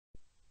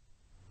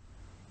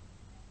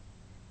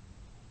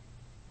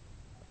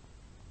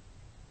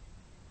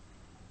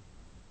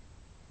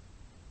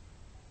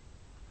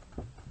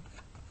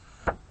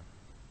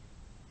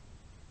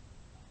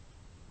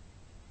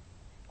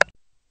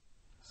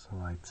So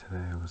like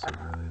today was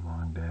a really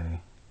long day.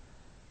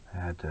 I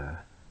had to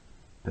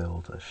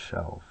build a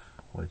shelf,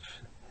 which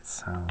it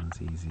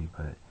sounds easy,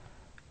 but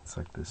it's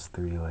like this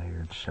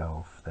 3-layered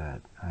shelf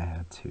that I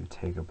had to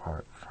take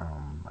apart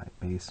from my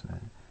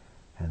basement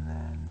and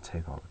then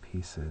take all the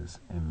pieces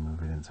and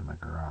move it into my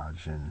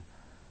garage, and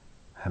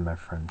had my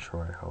friend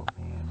Troy help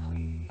me,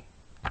 and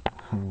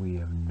we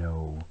have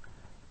no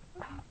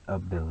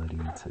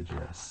ability to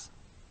just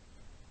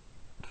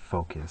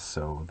focus,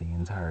 so the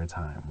entire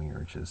time we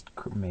were just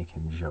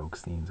making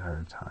jokes the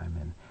entire time,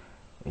 and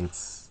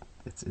it's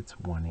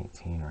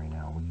 1:18 right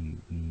now.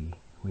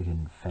 We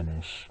didn't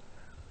finish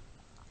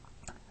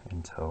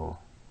until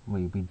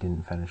we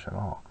didn't finish at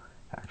all.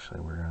 Actually,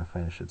 we're gonna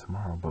finish it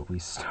tomorrow, but we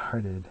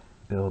started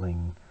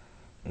building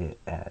it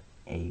at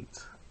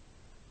 8,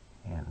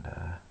 and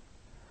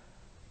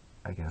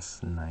I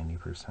guess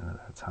 90% of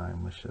that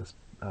time was just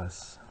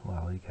us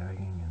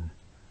lollygagging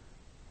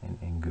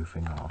and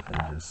goofing off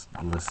and just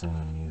listening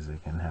to music,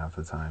 and half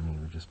the time he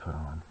would just put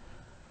on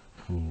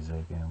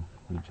music and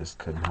we just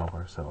couldn't help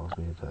ourselves.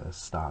 We had to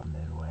stop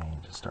midway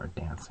and just start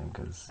dancing,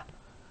 because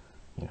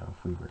you know,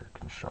 if we were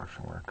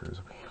construction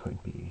workers, we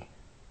would be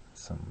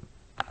some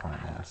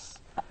fine-ass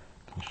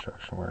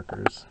construction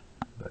workers.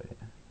 But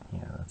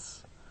yeah,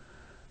 that's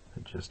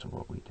the gist of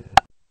what we did.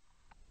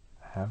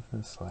 I have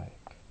this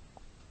like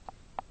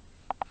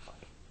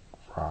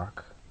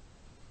rock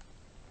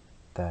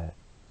that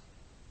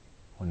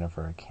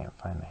whenever I can't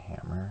find a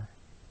hammer,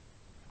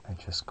 I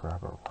just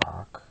grab a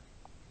rock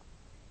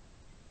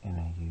and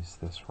I use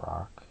this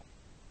rock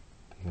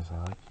because I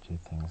like to do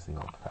things the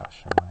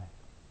old-fashioned way,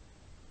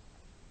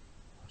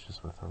 which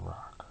is with a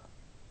rock.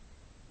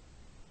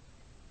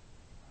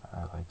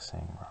 I like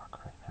saying rock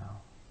right now.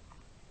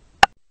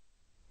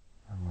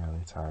 I'm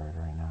really tired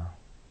right now.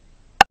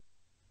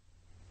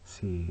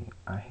 See,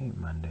 I hate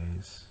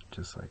Mondays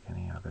just like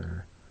any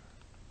other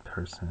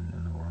person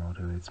in the world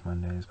who hates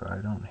Mondays, but I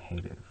don't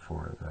hate it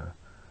for the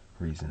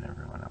reason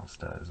everyone else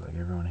does. Like,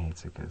 everyone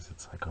hates it because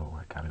it's like, oh,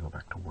 I gotta go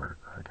back to work,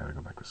 or I gotta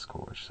go back to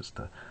school. It's just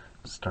the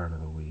start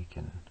of the week,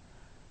 and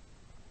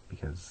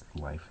because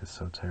life is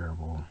so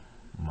terrible,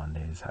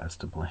 Mondays has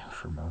to blame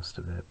for most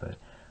of it. But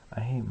I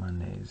hate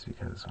Mondays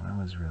because when I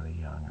was really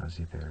young, I was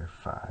either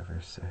 5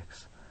 or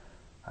 6,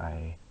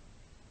 I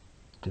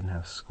didn't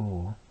have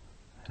school,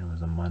 and it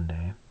was a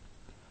Monday,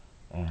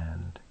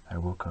 and I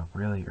woke up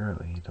really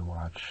early to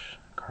watch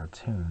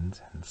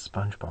cartoons, and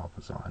SpongeBob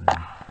was on,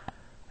 and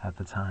at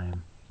the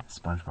time,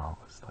 SpongeBob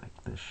was like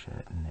this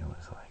shit, and it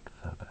was like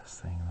the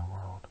best thing in the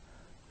world.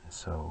 And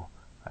so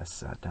I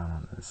sat down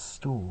on this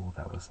stool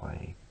that was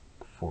like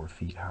 4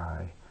 feet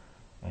high,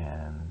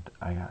 and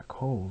I got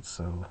cold,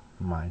 so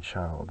my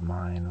child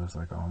mind was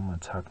like, oh, I'm gonna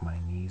tuck my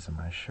knees in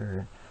my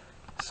shirt.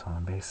 So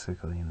I'm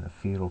basically in the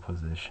fetal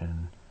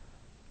position,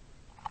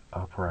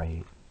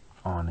 upright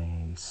on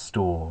a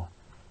stool,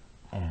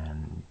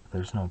 and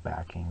there's no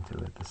backing to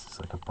it. This is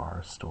like a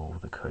bar stool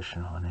with a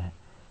cushion on it,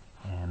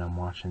 and I'm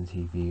watching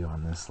TV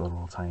on this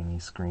little tiny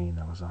screen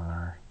that was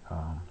on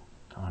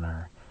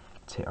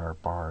our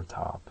bar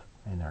top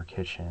in our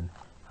kitchen.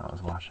 I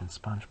was watching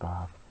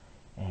SpongeBob,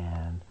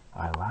 and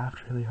I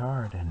laughed really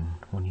hard, and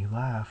when you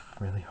laugh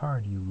really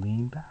hard, you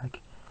lean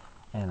back,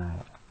 and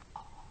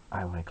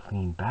I like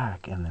leaned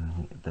back, and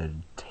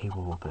then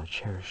the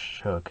chair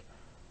shook,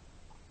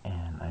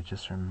 and I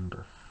just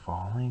remember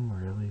falling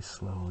really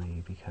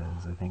slowly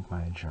because I think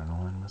my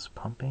adrenaline was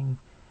pumping,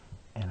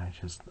 and I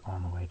just,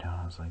 on the way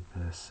down, I was like,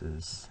 this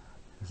is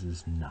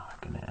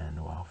not gonna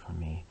end well for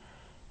me.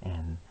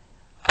 And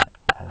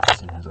as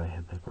soon as I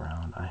hit the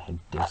ground, I had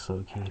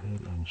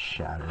dislocated and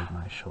shattered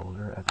my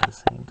shoulder at the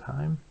same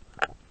time,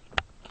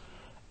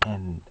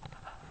 and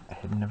I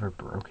had never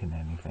broken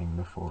anything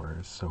before,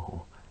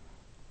 so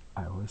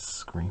I was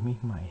screaming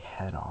my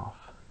head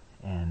off.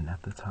 And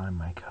at the time,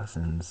 my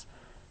cousins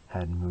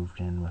had moved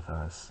in with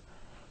us,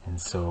 and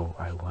so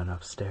I went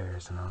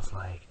upstairs and I was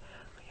like,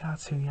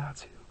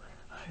 Yatsu,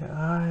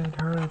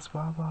 it hurts,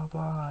 blah blah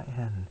blah,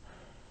 and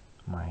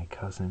my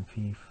cousin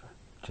Fief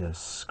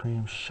just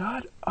screamed,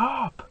 shut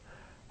up,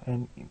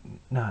 and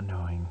not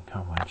knowing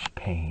how much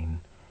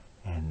pain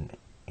and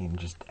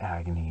just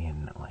agony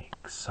and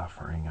like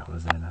suffering I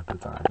was in at the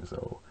time.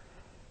 So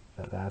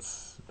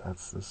that's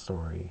the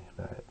story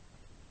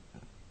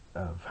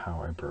of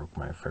how I broke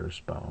my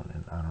first bone,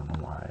 and I don't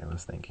know why I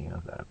was thinking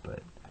of that,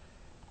 but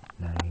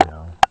now you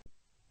know.